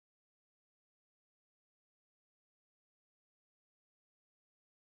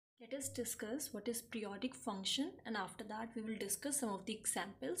Let us discuss what is periodic function, and after that we will discuss some of the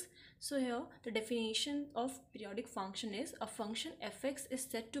examples. So here the definition of periodic function is a function fx is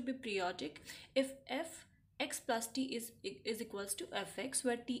said to be periodic if fx plus t is equals to fx,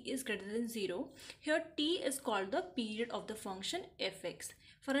 where t is greater than 0. Here t is called the period of the function fx.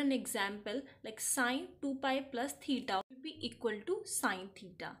 For an example, like sine 2 pi plus theta will be equal to sine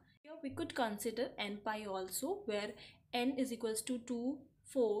theta. Here we could consider n pi also, where n is equals to 2,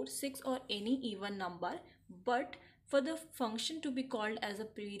 4, 6 or any even number, but for the function to be called as a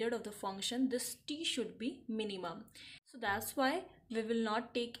period of the function, this t should be minimum. So that's why we will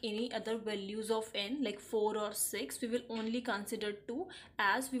not take any other values of n like 4 or 6. We will only consider 2,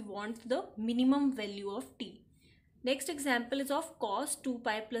 as we want the minimum value of t. Next example is of cos 2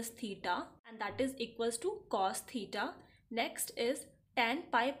 pi plus theta, and that is equals to cos theta. Next is tan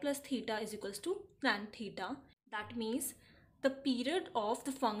pi plus theta is equals to tan theta. That means the period of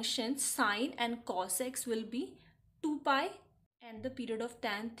the function sine and cos x will be 2 pi and the period of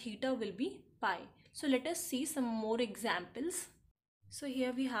tan theta will be pi. So let us see some more examples. So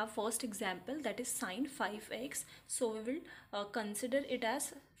here we have first example, that is sine 5x. So we will consider it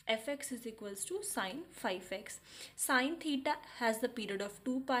as fx is equals to sine 5x. Sine theta has the period of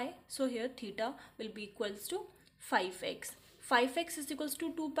 2 pi. So here theta will be equals to 5x. 5x is equals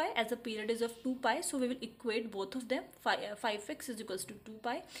to 2 pi, as the period is of 2 pi, so we will equate both of them. 5x is equals to 2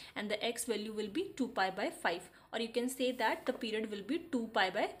 pi and the x value will be 2 pi by 5, or you can say that the period will be 2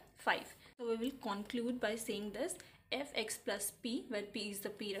 pi by 5. So we will conclude by saying this: fx plus p, where p is the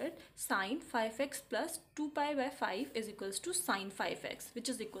period, sine 5x plus 2 pi by 5 is equals to sine 5x, which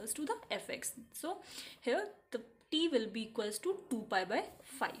is equals to the fx. So here the t will be equals to 2 pi by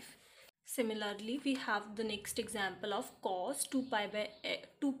 5. Similarly, we have the next example of cos 2 pi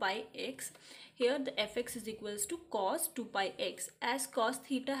x. Here the fx is equals to cos 2 pi x. As cos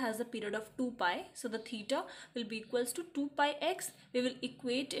theta has a period of 2 pi, so the theta will be equals to 2 pi x. We will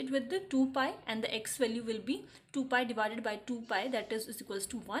equate it with the 2 pi and the x value will be 2 pi divided by 2 pi, that is equals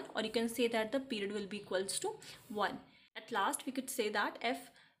to 1, or you can say that the period will be equals to 1. At last we could say that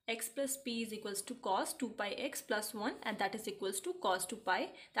x plus p is equals to cos 2 pi x plus 1, and that is equals to cos 2 pi,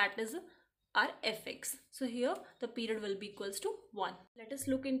 that is our fx. So here the period will be equals to 1. Let us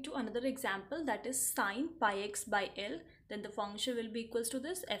look into another example, that is sine pi x by L. Then the function will be equals to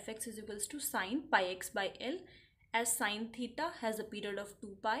this: fx is equals to sine pi x by L. As sine theta has a period of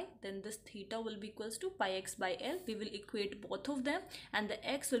 2 pi, then this theta will be equals to pi x by L. We will equate both of them and the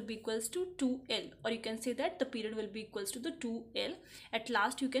x will be equals to 2L, or you can say that the period will be equals to the 2L. At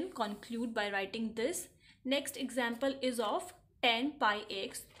last you can conclude by writing this. Next example is of tan pi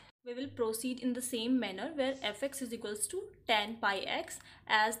x. We will proceed in the same manner, where fx is equals to tan pi x.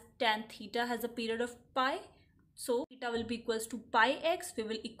 As tan theta has a period of pi, so theta will be equals to pi x. We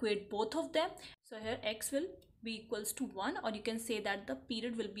will equate both of them. So here x will be equals to 1, or you can say that the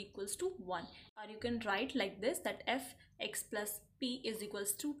period will be equals to 1, or you can write like this, that fx plus p is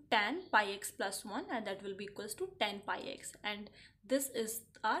equals to tan pi x plus 1, and that will be equals to tan pi x, and this is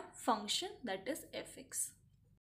our function, that is fx.